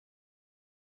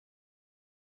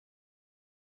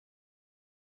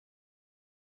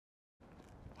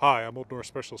Hi, I'm Old Norse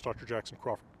Specialist Dr. Jackson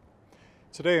Crawford.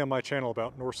 Today on my channel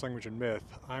about Norse language and myth,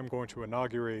 I'm going to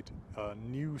inaugurate a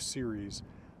new series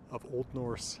of Old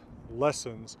Norse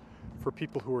lessons for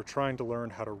people who are trying to learn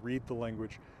how to read the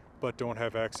language but don't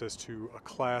have access to a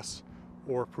class,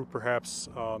 or who perhaps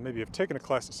maybe have taken a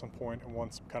class at some point and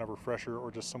want some kind of refresher, or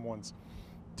just someone's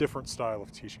different style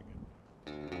of teaching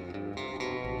it.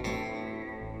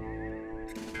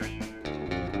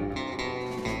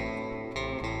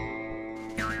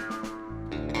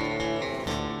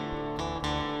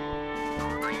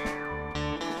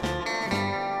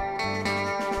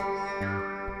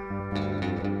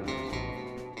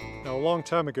 Now, a long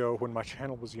time ago, when my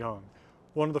channel was young,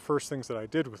 one of the first things that I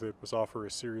did with it was offer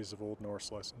a series of Old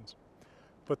Norse lessons.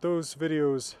 But those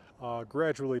videos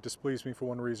gradually displeased me for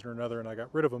one reason or another, and I got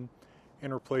rid of them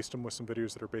and replaced them with some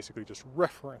videos that are basically just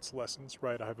reference lessons,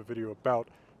 right? I have a video about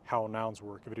how nouns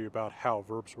work, a video about how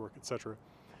verbs work, etc.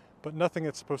 But nothing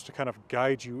that's supposed to kind of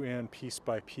guide you in piece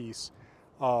by piece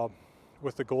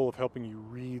with the goal of helping you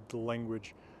read the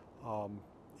language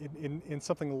in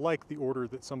something like the order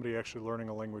that somebody actually learning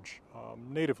a language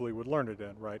natively would learn it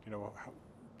in, right? You know,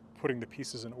 putting the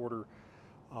pieces in order,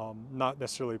 not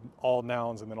necessarily all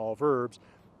nouns and then all verbs,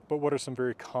 but what are some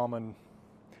very common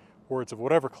words of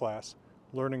whatever class,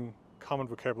 learning common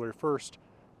vocabulary first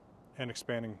and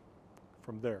expanding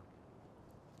from there.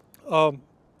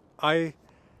 I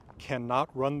cannot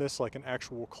run this like an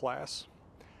actual class.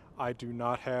 I do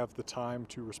not have the time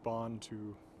to respond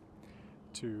to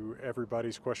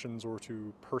everybody's questions or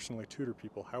to personally tutor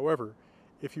people. However,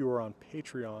 if you are on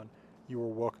Patreon, you are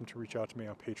welcome to reach out to me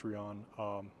on Patreon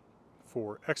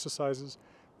for exercises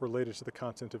related to the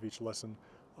content of each lesson,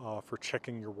 for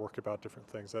checking your work about different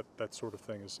things. That sort of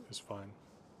thing is fine.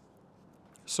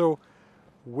 So,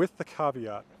 with the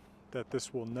caveat that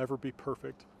this will never be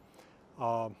perfect,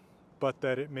 but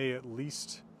that it may at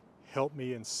least help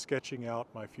me in sketching out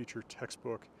my future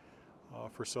textbook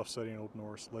for self-study in Old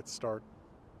Norse, let's start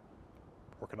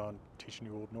working on teaching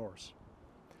you Old Norse.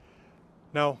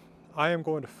 Now, I am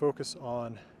going to focus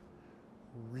on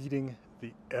reading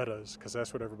the Eddas, because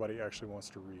that's what everybody actually wants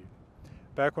to read.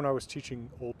 Back when I was teaching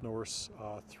Old Norse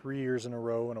 3 years in a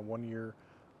row in a 1-year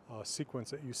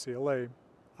sequence at UCLA,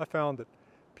 I found that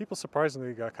people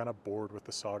surprisingly got kind of bored with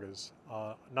the sagas.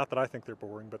 Not that I think they're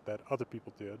boring, but that other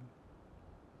people did.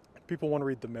 People want to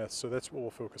read the myths, so that's what we'll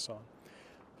focus on.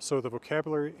 So the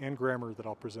vocabulary and grammar that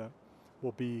I'll present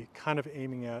will be kind of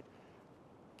aiming at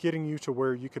getting you to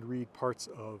where you could read parts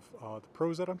of the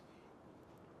prose Edda,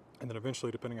 and then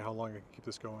eventually, depending on how long I can keep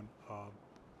this going,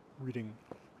 reading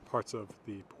parts of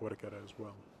the poetic Edda as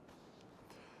well.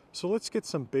 So let's get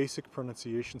some basic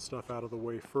pronunciation stuff out of the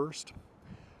way first.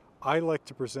 I like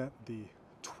to present the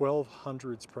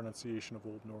 1200s pronunciation of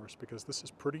Old Norse because this is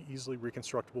pretty easily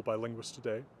reconstructible by linguists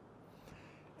today,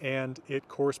 and it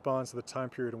corresponds to the time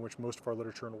period in which most of our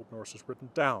literature in Old Norse is written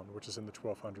down, which is in the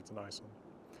 1200s in Iceland.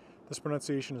 This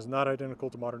pronunciation is not identical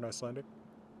to modern Icelandic.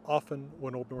 Often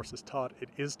when Old Norse is taught, it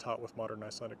is taught with modern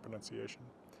Icelandic pronunciation.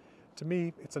 To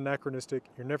me, it's anachronistic.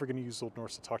 You're never going to use Old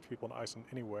Norse to talk to people in Iceland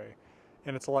anyway,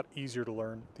 and it's a lot easier to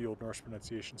learn the Old Norse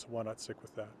pronunciation, so why not stick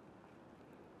with that?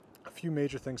 A few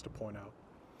major things to point out.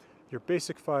 Your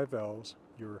basic 5 vowels,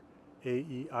 your A,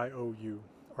 E, I, O, U,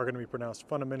 are going to be pronounced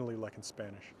fundamentally like in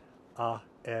Spanish. A,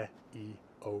 E,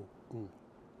 O, U.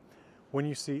 When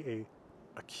you see a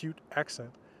acute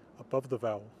accent above the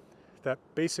vowel, that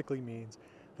basically means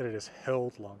that it is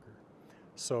held longer.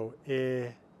 So,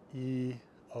 E,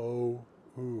 O,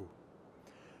 U.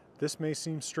 This may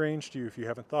seem strange to you if you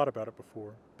haven't thought about it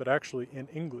before, but actually in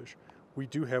English, we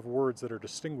do have words that are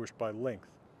distinguished by length.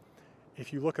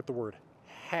 If you look at the word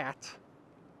hat,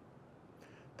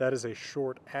 that is a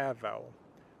short A vowel,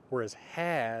 whereas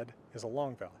had is a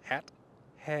long vowel. Hat,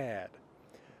 had.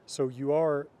 So you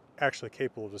are actually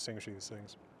capable of distinguishing these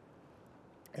things.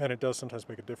 And it does sometimes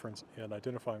make a difference in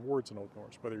identifying words in Old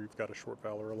Norse, whether you've got a short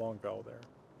vowel or a long vowel there.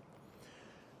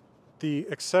 The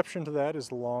exception to that is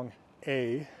the long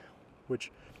A,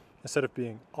 which instead of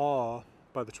being ah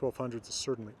by the 1200s is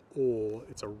certainly ol.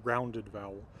 It's a rounded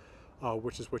vowel,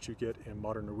 which is what you get in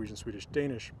modern Norwegian, Swedish,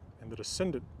 Danish, and the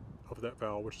descendant of that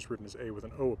vowel, which is written as A with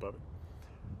an O above it,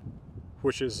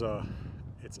 which is,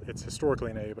 it's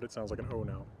historically an A, but it sounds like an O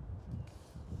now.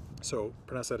 So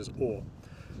pronounce that as ol.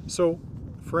 So,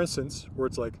 for instance,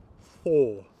 words like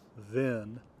thol,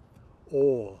 then,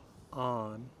 ol,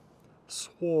 on,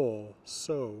 swol,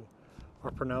 so,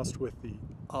 are pronounced with the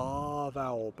ah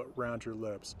vowel, but round your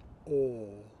lips,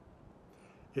 ol.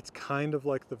 It's kind of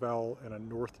like the vowel in a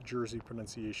North Jersey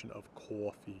pronunciation of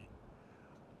coffee.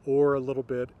 Or a little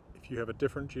bit, if you have a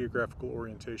different geographical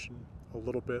orientation, a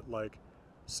little bit like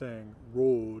saying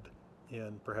road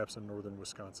in perhaps a northern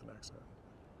Wisconsin accent.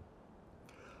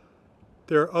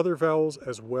 There are other vowels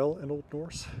as well in Old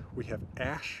Norse. We have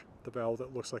ash, the vowel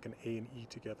that looks like an A and E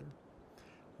together.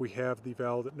 We have the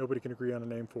vowel that nobody can agree on a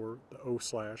name for, the O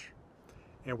slash,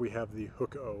 and we have the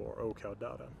hook O, or O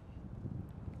caudata.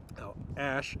 Now,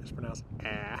 ash is pronounced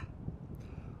ah.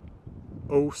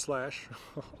 O slash,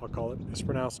 I'll call it, is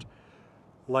pronounced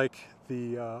like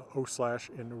the O slash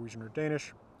in Norwegian or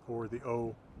Danish, or the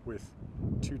O with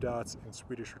 2 dots in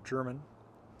Swedish or German.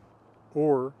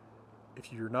 Or,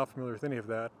 if you're not familiar with any of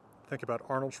that, think about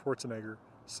Arnold Schwarzenegger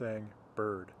saying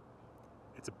bird.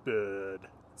 It's a bird.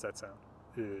 It's that sound.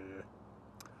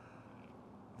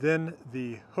 Then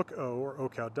the hook O, or O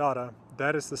caudata,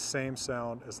 that is the same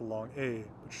sound as the long A,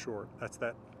 but short. That's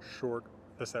that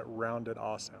rounded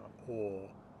ah sound. Oh,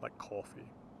 like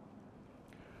coffee.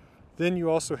 Then you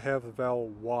also have the vowel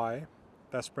Y.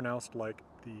 That's pronounced like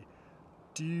the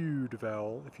dude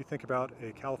vowel. If you think about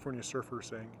a California surfer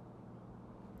saying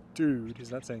dude,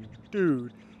 he's not saying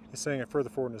dude, he's saying it further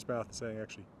forward in his mouth and saying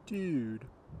actually dude.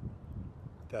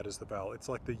 That is the vowel. It's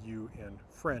like the U in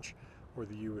French, or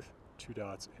the U with 2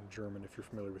 dots in German, if you're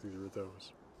familiar with either of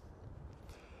those.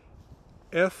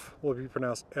 F will be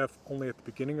pronounced F only at the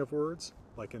beginning of words,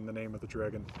 like in the name of the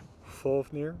dragon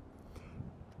Fölnir,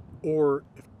 or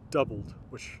if doubled,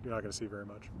 which you're not going to see very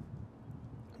much.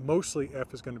 Mostly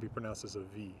F is going to be pronounced as a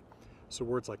V. So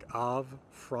words like av,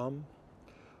 from,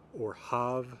 or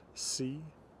hav, see,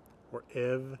 or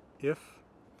ev, if,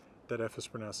 that F is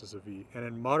pronounced as a V. And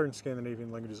in modern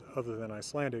Scandinavian languages other than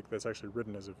Icelandic, that's actually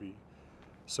written as a V.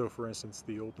 So for instance,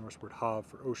 the Old Norse word hav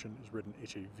for ocean is written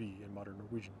H-A-V in modern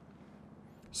Norwegian.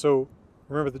 So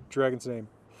remember the dragon's name,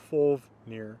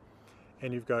 Fölnir,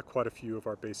 and you've got quite a few of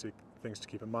our basic things to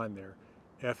keep in mind there.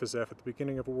 F is F at the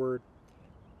beginning of a word,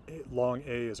 long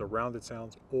A is a rounded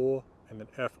sound, O, and then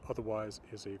F otherwise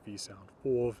is a V sound,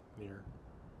 Fölnir.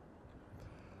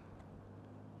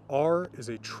 R is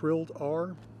a trilled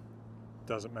R.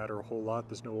 Doesn't matter a whole lot.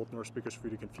 There's no Old Norse speakers for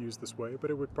you to confuse this way,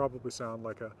 but it would probably sound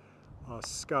like a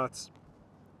Scots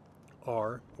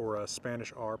R or a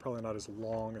Spanish R, probably not as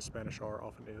long as Spanish R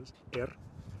often is.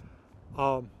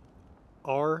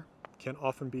 R can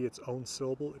often be its own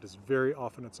syllable. It is very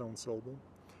often its own syllable.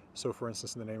 So for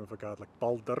instance, in the name of a god like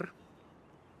Balder,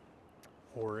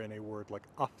 or in a word like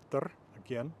after,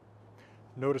 again.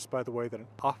 Notice, by the way, that in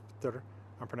after,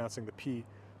 I'm pronouncing the P,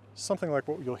 something like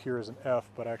what you'll hear as an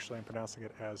F, but actually I'm pronouncing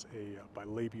it as a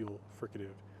bilabial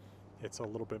fricative. It's a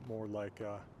little bit more like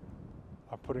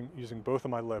I'm using both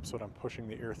of my lips, but I'm pushing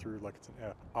the air through like it's an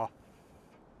F.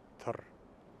 After.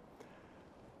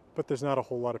 But there's not a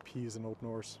whole lot of P's in Old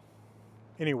Norse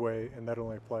anyway, and that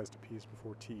only applies to P's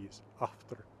before T's.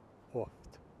 After,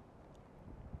 oft.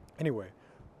 Anyway,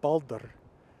 Balder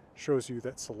shows you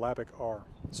that syllabic R.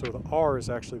 So the R is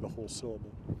actually the whole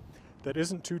syllable. That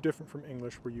isn't too different from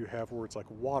English, where you have words like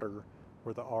water,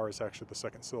 where the R is actually the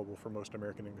second syllable for most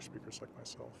American English speakers like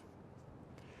myself.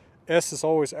 S is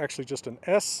always actually just an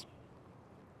S.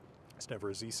 It's never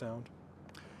a Z sound.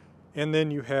 And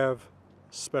then you have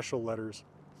special letters,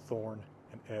 thorn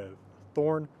and eth.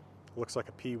 Thorn looks like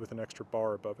a P with an extra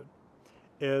bar above it.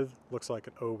 Eth looks like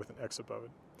an O with an X above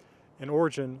it. In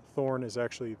origin, thorn is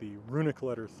actually the runic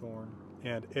letter thorn,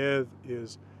 and eth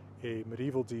is a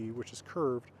medieval D which is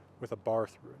curved with a bar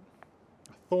through it.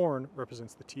 A thorn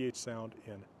represents the TH sound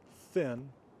in thin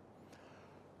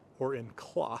or in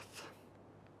cloth.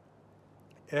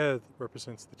 Eth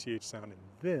represents the TH sound in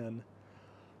then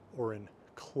or in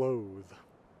clothe.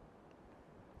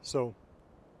 So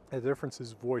the difference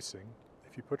is voicing.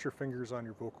 If you put your fingers on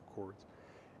your vocal cords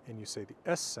and you say the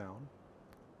S sound,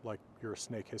 like you're a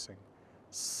snake hissing,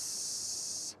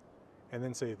 S, and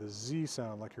then say the Z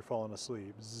sound like you're falling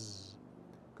asleep, Z.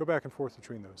 Go back and forth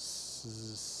between those.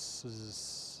 Z,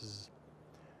 Z, Z.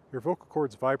 Your vocal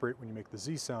cords vibrate when you make the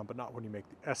Z sound, but not when you make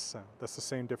the S sound. That's the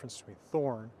same difference between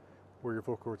thorn, where your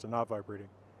vocal cords are not vibrating,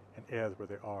 and eth, where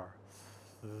they are.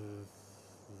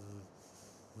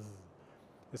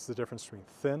 It's the difference between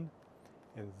thin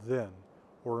and then.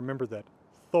 Or remember that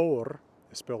Thor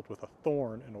is spelled with a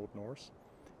thorn in Old Norse,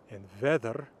 and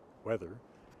veðr, weather,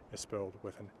 is spelled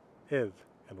with an eth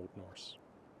in Old Norse.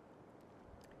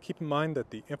 Keep in mind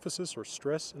that the emphasis or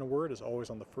stress in a word is always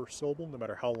on the first syllable, no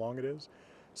matter how long it is.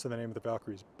 So the name of the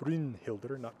Valkyrie is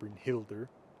Brynhildr, not Brynhildr,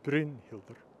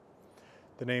 Brynhildr.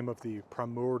 The name of the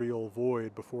primordial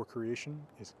void before creation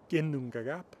is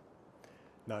Genungagap,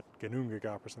 not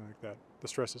Genungagap or something like that. The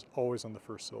stress is always on the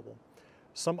first syllable.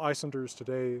 Some Icelanders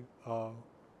today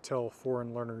tell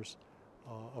foreign learners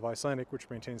of Icelandic, which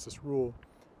maintains this rule,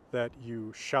 that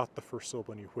you shout the first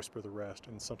syllable and you whisper the rest,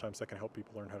 and sometimes that can help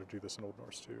people learn how to do this in Old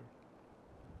Norse too.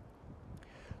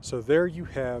 So there you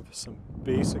have some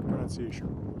basic pronunciation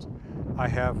rules. I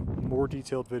have more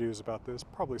detailed videos about this,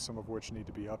 probably some of which need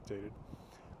to be updated,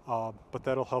 but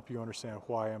that'll help you understand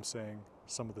why I'm saying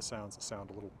some of the sounds that sound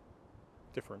a little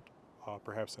different,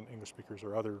 perhaps than English speakers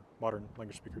or other modern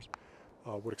language speakers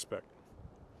would expect.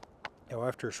 Now,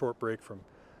 after a short break from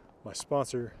my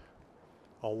sponsor,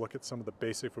 I'll look at some of the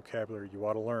basic vocabulary you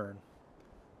ought to learn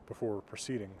before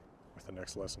proceeding with the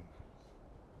next lesson.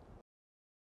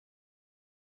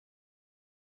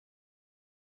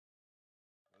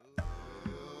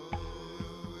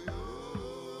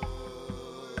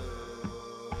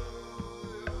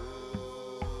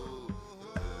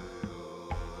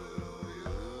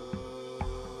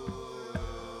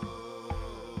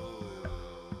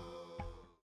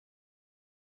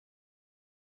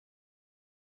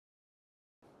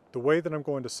 The way that I'm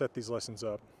going to set these lessons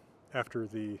up after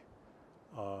the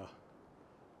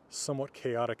somewhat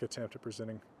chaotic attempt at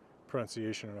presenting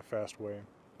pronunciation in a fast way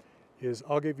is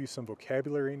I'll give you some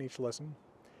vocabulary in each lesson,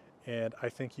 and I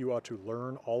think you ought to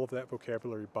learn all of that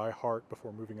vocabulary by heart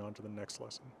before moving on to the next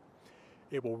lesson.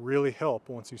 It will really help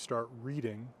once you start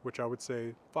reading, which I would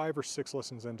say 5 or 6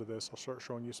 lessons into this, I'll start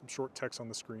showing you some short text on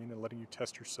the screen and letting you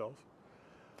test yourself.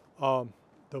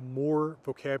 The more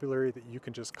vocabulary that you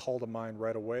can just call to mind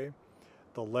right away,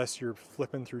 the less you're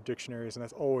flipping through dictionaries, and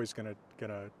that's always gonna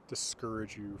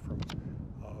discourage you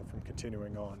from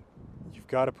continuing on. You've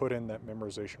got to put in that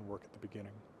memorization work at the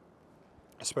beginning,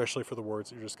 especially for the words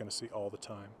that you're just gonna see all the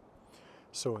time.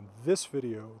 So in this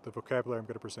video, the vocabulary I'm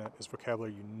gonna present is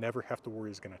vocabulary you never have to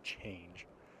worry is gonna change.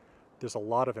 There's a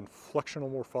lot of inflectional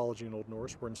morphology in Old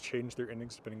Norse. Words change their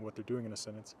endings depending on what they're doing in a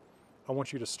sentence. I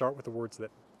want you to start with the words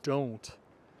that don't,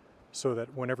 so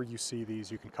that whenever you see these,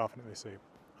 you can confidently say,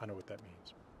 I know what that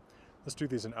means. Let's do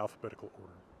these in alphabetical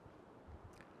order.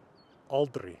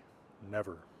 Aldri,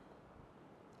 never.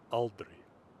 Aldri.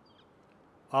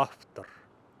 After,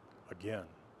 again.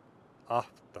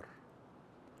 After.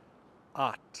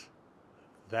 At,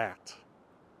 that.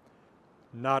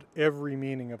 Not every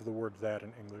meaning of the word that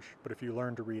in English, but if you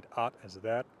learn to read at as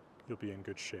that, you'll be in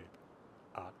good shape.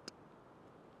 At.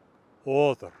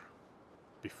 Other,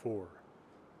 before.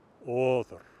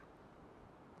 Other.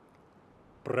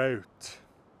 Braut,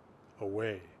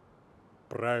 away.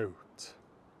 Braut.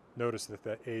 Notice that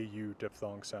the AU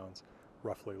diphthong sounds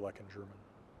roughly like in German.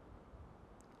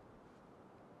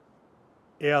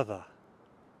 Eda,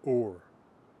 or.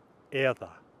 Eda.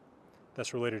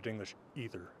 That's related to English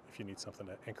either, if you need something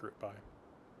to anchor it by.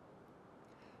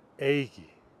 Eigi,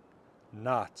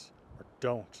 not, or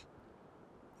don't.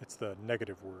 It's the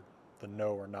negative word, the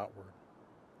no or not word.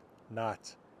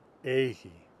 Not. Eigi.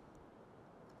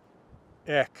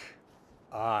 Ek,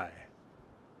 I.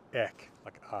 Ek,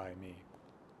 like I, me.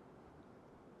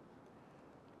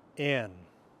 An,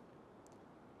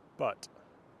 but.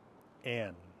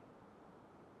 An.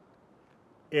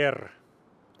 Er.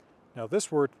 Now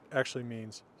this word actually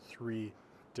means 3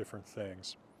 different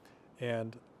things.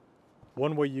 And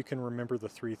one way you can remember the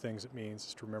 3 things it means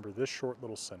is to remember this short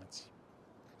little sentence.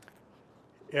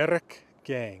 Erk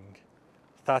gang,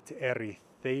 that eri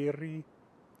theiri,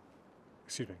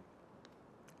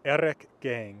 Erek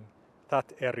gang,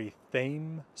 that eri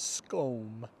theim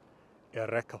scom,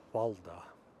 erek valda.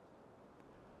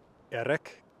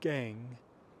 Erek gang,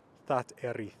 that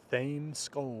eri theim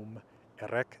scom,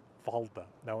 erek valda.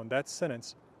 Now in that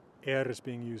sentence, is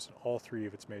being used in all 3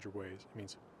 of its major ways. It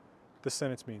means, this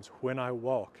sentence means when I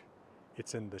walk,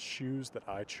 it's in the shoes that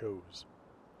I chose.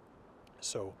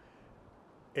 So,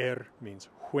 means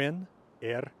when,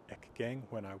 ek gang,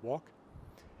 when I walk.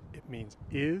 It means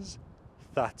is,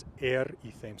 that I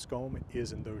theim scom,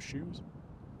 is in those shoes.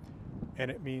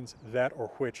 And it means that or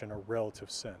which in a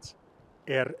relative sense.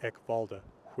 Ek valda,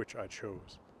 which I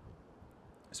chose.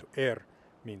 So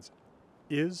means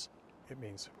is, it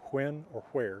means when or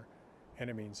where, and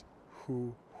it means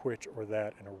who, which, or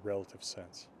that in a relative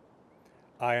sense.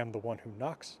 I am the one who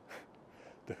knocks.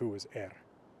 The who is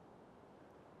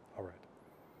All right.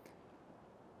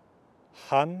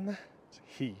 Han,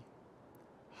 he.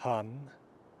 Han.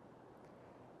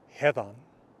 Hedan,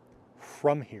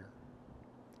 from here.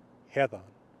 Hedan.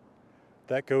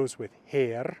 That goes with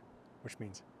her, which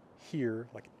means here,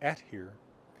 like at here,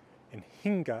 and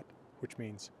hingat, which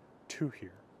means to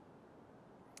here.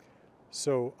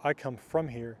 So I come from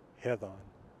here, hedan.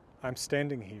 I'm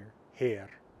standing here, her.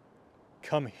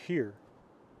 Come here,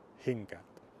 hingat.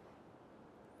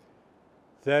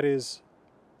 That is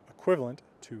equivalent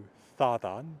to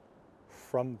thadan,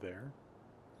 from there.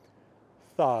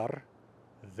 Thar,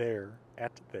 there,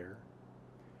 at there,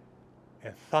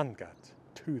 and thangat,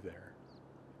 to there.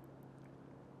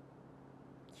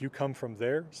 You come from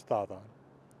there, stadan.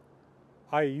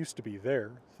 I used to be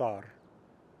there, thar.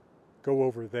 Go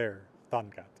over there,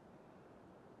 thangat.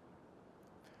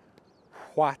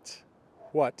 What,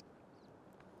 what.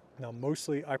 Now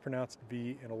mostly I pronounced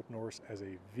V in Old Norse as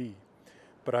a V,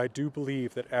 but I do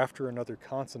believe that after another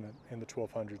consonant in the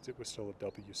 1200s it was still a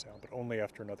W sound, but only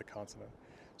after another consonant.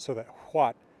 So that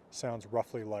what sounds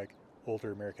roughly like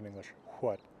older American English,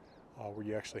 what, where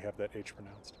you actually have that H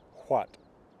pronounced. What.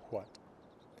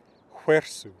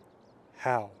 Huersu,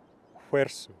 how,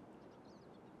 huersu.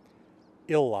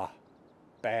 Illa,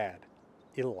 bad,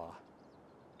 illa.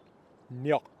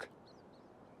 Mjok,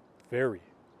 very,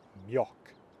 mjok.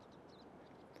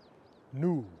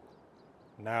 Nu,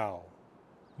 now,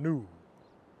 nu.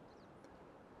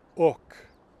 Ok,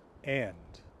 and,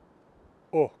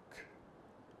 ok.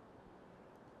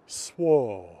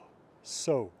 Svo,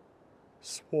 so,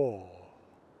 svo.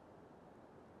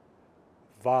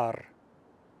 Var,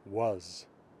 was,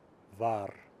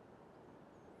 var.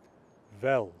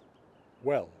 Vel,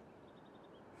 well,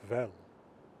 vel.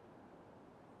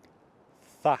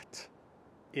 That,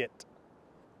 it,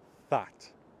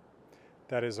 that.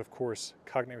 That is, of course,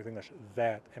 cognative English,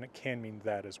 that, and it can mean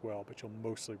that as well, but you'll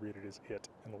mostly read it as it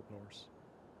in Old Norse.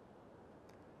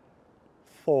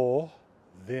 Tho,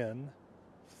 then,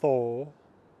 tho,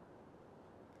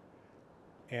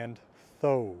 and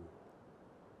tho,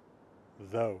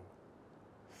 though,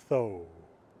 tho.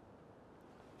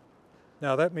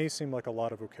 Now that may seem like a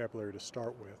lot of vocabulary to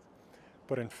start with,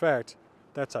 but in fact,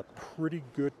 that's a pretty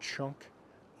good chunk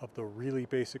of the really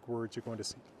basic words you're going to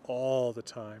see all the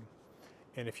time.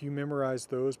 And if you memorize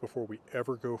those before we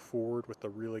ever go forward with the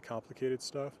really complicated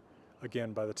stuff,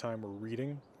 again, by the time we're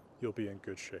reading, you'll be in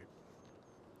good shape.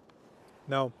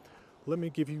 Now, let me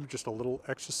give you just a little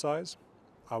exercise.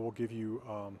 I will give you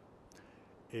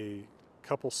a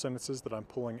couple sentences that I'm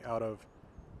pulling out of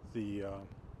the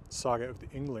Saga of the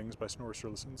Inglings by Snorri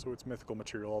Sturluson, so it's mythical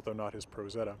material, although not his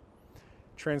prose Edda,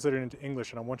 translated into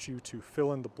English, and I want you to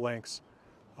fill in the blanks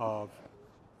of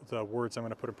the words I'm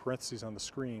going to put in parentheses on the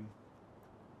screen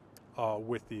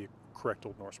with the correct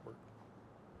Old Norse word.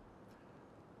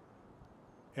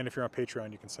 And if you're on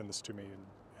Patreon, you can send this to me,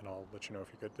 and I'll let you know if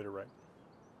you did it right.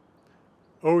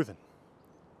 Odin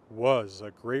was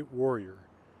a great warrior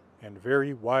and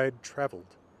very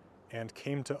wide-traveled, and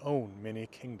came to own many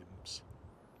kingdoms.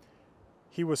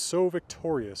 He was so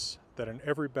victorious that in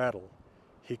every battle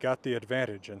he got the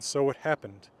advantage, and so it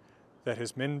happened that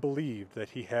his men believed that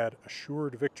he had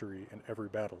assured victory in every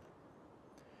battle.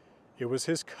 It was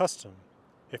his custom,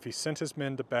 if he sent his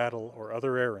men to battle or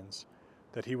other errands,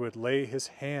 that he would lay his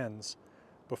hands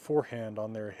beforehand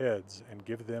on their heads and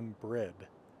give them bread.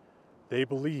 They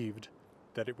believed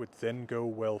that it would then go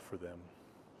well for them.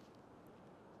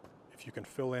 If you can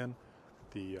fill in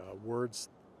the words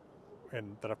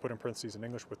and that I put in parentheses in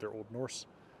English with their Old Norse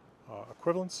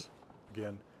equivalents,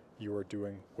 again, you are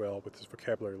doing well with this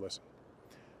vocabulary lesson.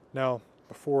 Now,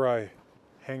 before I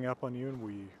hang up on you and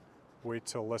we wait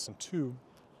till lesson 2,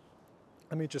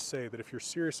 let me just say that if you're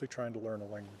seriously trying to learn a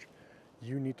language,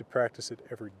 you need to practice it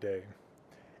every day.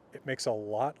 It makes a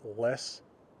lot less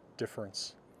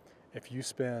difference if you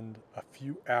spend a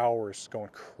few hours going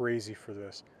crazy for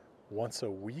this once a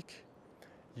week.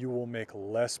 You will make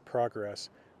less progress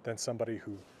than somebody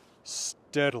who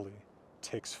steadily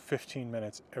takes 15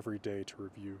 minutes every day to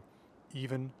review,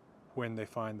 even when they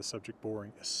find the subject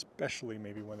boring, especially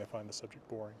maybe when they find the subject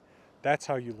boring. That's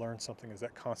how you learn something, is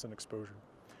that constant exposure.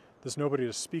 There's nobody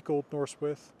to speak Old Norse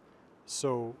with,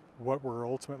 so what we're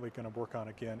ultimately going to work on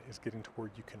again is getting to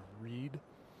where you can read,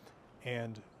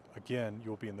 and again,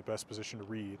 you'll be in the best position to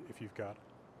read if you've got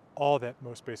all that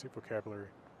most basic vocabulary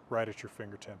right at your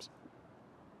fingertips,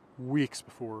 weeks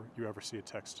before you ever see a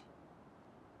text.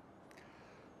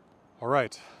 All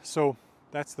right, so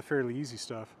that's the fairly easy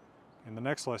stuff. In the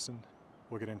next lesson,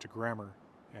 we'll get into grammar,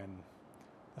 and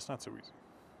that's not so easy.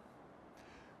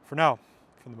 For now,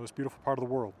 from the most beautiful part of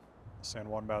the world, the San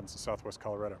Juan Mountains of southwest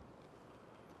Colorado,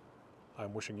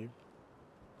 I'm wishing you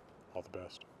all the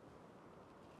best.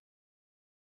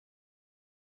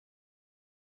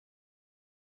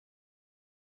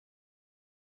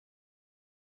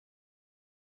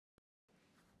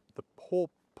 The whole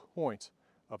point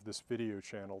of this video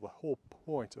channel, the whole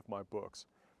point of my books,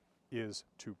 is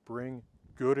to bring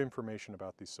good information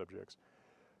about these subjects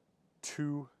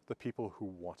to the people who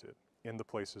want it in the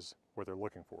places where they're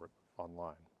looking for it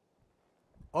online.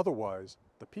 Otherwise,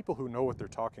 the people who know what they're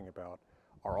talking about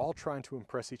are all trying to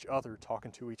impress each other,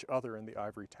 talking to each other in the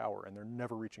ivory tower, and they're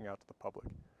never reaching out to the public.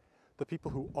 the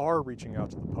people who are reaching out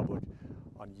to the public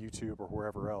on YouTube or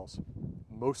wherever else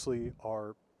mostly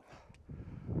are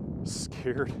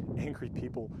scared, angry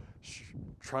people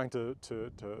trying to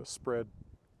spread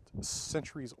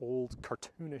centuries-old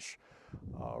cartoonish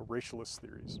racialist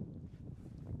theories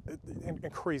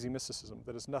and crazy mysticism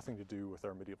that has nothing to do with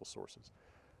our medieval sources.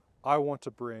 I want to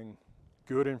bring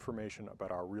good information about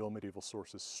our real medieval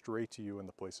sources straight to you in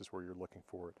the places where you're looking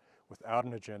for it, without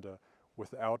an agenda,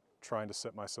 without trying to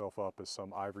set myself up as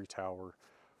some ivory tower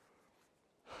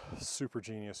super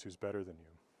genius who's better than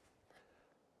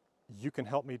you. You can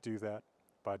help me do that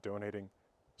by donating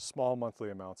small monthly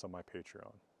amounts on my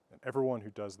Patreon. And everyone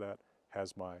who does that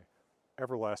has my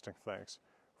everlasting thanks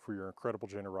for your incredible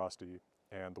generosity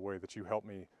and the way that you help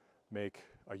me make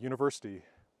a university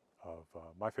of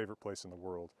my favorite place in the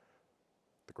world,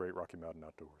 the Great Rocky Mountain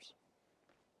Outdoors.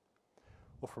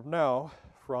 Well,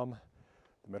 from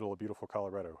the middle of beautiful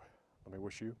Colorado, let me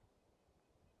wish you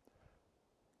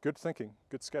good thinking,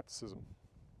 good skepticism,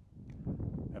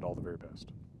 and all the very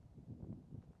best.